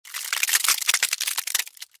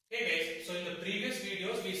Hey guys, so in the previous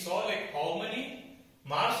videos we saw like how many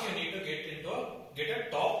marks you need to get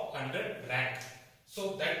a top 100 rank.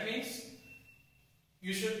 So that means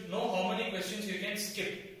you should know how many questions you can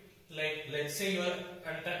skip. Like let's say you are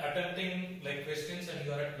attempting like questions and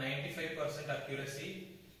you are at 95% accuracy,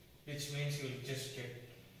 which means you will just get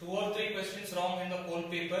 2 or 3 questions wrong in the whole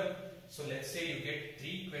paper. So let's say you get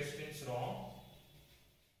 3 questions wrong.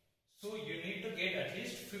 So you need to get at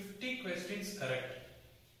least 50 questions correct.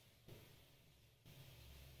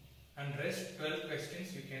 And rest 12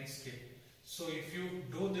 questions you can skip. So if you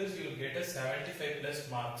do this, you will get a 75 plus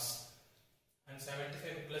marks. And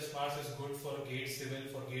 75 plus marks is good for GATE Civil,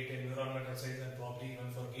 for GATE Environmental Science, and probably even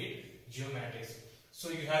for GATE Geomatics. So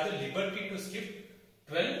you have the liberty to skip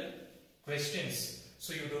 12 questions.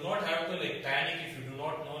 So you do not have to like panic if you do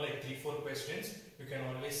not know like 3-4 questions. You can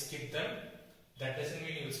always skip them. That doesn't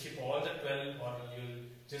mean you will skip all the 12 or you will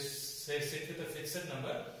just say sit with a fixed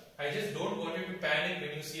number. I just don't want you to panic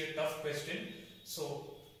when you see a tough question.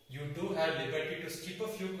 So you do have liberty to skip a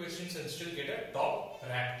few questions and still get a top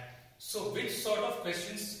rank. So which sort of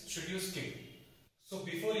questions should you skip? So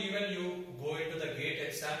before even you go into the GATE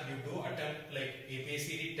exam, you do attempt like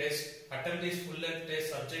APSEd test, attempt this full length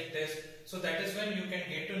test, subject test. So that is when you can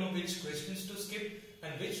get to know which questions to skip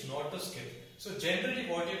and which not to skip. So generally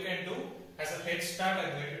what you can do as a head start, I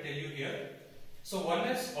am going to tell you here. So one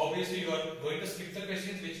is obviously you are going to skip the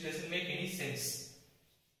questions which doesn't make any sense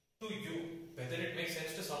to you. Whether it makes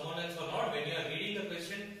sense to someone else or not, when you are reading the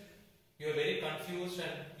question, you are very confused and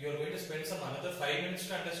you are going to spend some another 5 minutes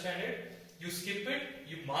to understand it. You skip it,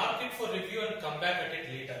 you mark it for review and come back at it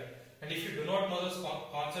later. And if you do not know this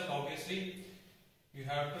concept, obviously you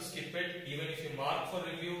have to skip it. Even if you mark for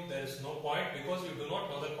review, there is no point because you do not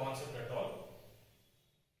know the concept at all.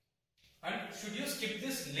 And should you skip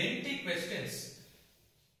these lengthy questions?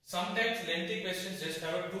 Sometimes lengthy questions just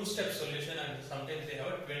have a 2-step solution and sometimes they have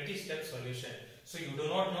a 20-step solution. So you do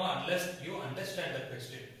not know unless you understand the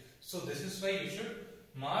question. So this is why you should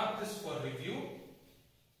mark this for review.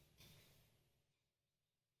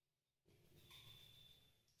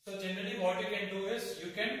 So generally what you can do is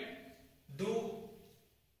you can do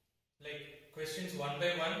like questions one by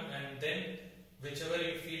one and then whichever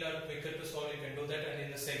you feel are quicker to solve, you can do that. And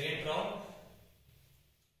in the second round,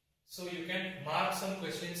 so you can mark some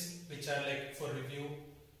questions which are like for review,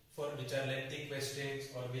 which are lengthy questions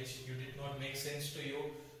or which you did not make sense to you.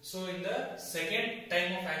 So in the second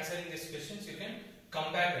time of answering these questions, you can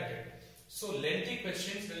come back at it. So lengthy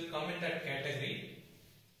questions will come in that category.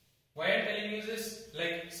 Why I am telling you this?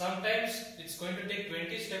 Like sometimes it's going to take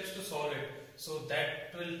 20 steps to solve it. So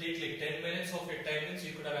that will take like 10 minutes of your time, means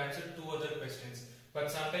you could have answered 2 other questions. But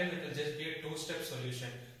sometimes it will just be a 2-step solution.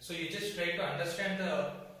 So you just try to understand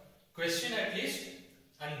the question at least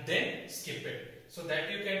and then skip it. So that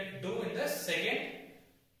you can do in the second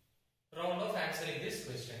round of answering these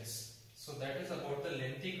questions. So that is about the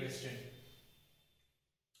lengthy question.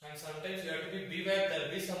 And sometimes you have to be beware, there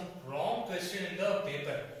will be some wrong question in the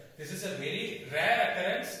paper. This is a very rare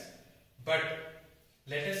occurrence, but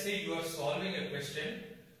let us say you are solving a question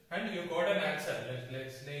and you got an answer.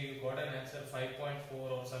 Let's say you got an answer 5.4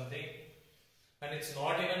 or something and it's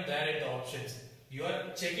not even there in the options. You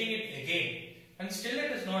are checking it again and still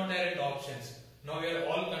it is not there in the options. Now you are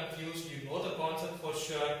all confused, you know the concept for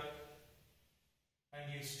sure and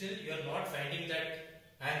you are not finding that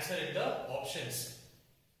answer in the options.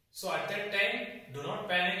 So at that time, do not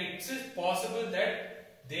panic. It is possible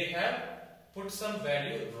that they have put some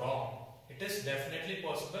value wrong. It is definitely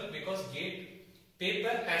possible because GATE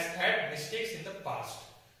paper has had mistakes in the past.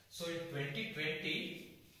 So in 2020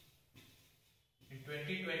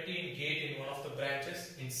 in GATE, in one of the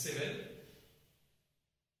branches in civil,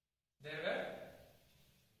 there were,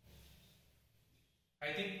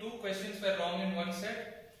 I think 2 questions were wrong in one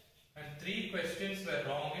set and 3 questions were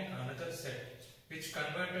wrong in another set, which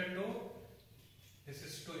converted to,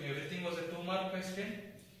 everything was a 2-mark question,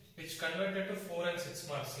 which converted to 4 and 6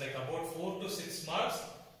 marks, like about 4 to 6 marks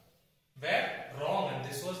were wrong and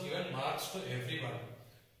this was given marks to everyone.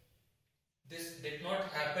 This did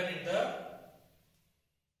not happen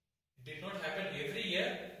every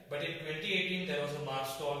year, but in 2018 there was a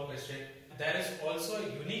marks to all question. There is also a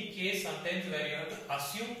unique case sometimes where you have to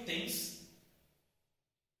assume things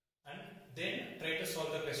and then try to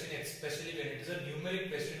solve the question, especially when it is a numeric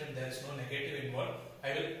question and there is no negative involved.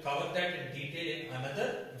 I will cover that in detail in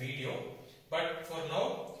another video. But for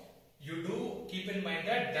now, you do keep in mind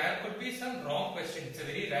that there could be some wrong question. It's a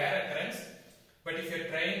very rare occurrence. But if you are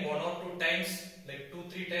trying 1 or 2 times, like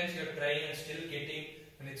 2-3 times you are trying and still getting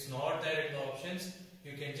and it's not there in the options,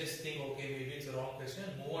 you can just think, okay, maybe it's a wrong question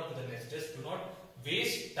and move on to the next. Just do not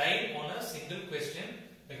waste time on a single question,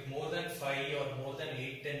 like more than 5 or more than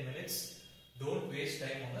 8-10 minutes. Don't waste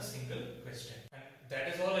time on a single question. And that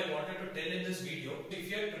is all I wanted to tell in this video. If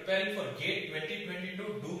you are preparing for GATE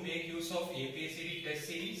 2022, do make use of APSEd test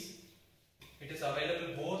series. It is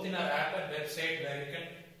available both in our app and website, where you can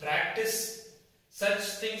practice such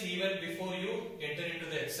things even before you enter into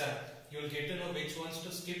the exam. You will get to know which ones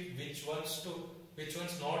to skip, which ones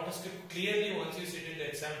not to skip clearly once you sit in the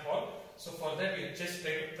exam hall. So for that, you just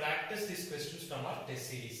try to practice these questions from our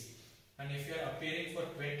test series. And if you are appearing for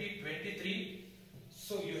 2023,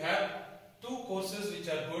 so you have 2 courses which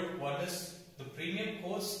are good. One is the premium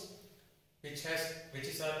course, which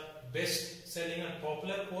is our best selling and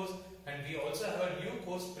popular course, and we also have a new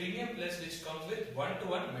course, Premium Plus, which comes with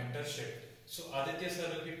one-to-one mentorship. So Aditya sir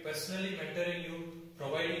will be personally mentoring you,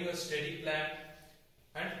 providing you a study plan,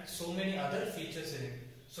 and so many other features in it.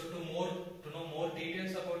 So to know more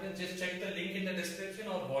details about it, just check the link in the description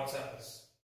or WhatsApp us.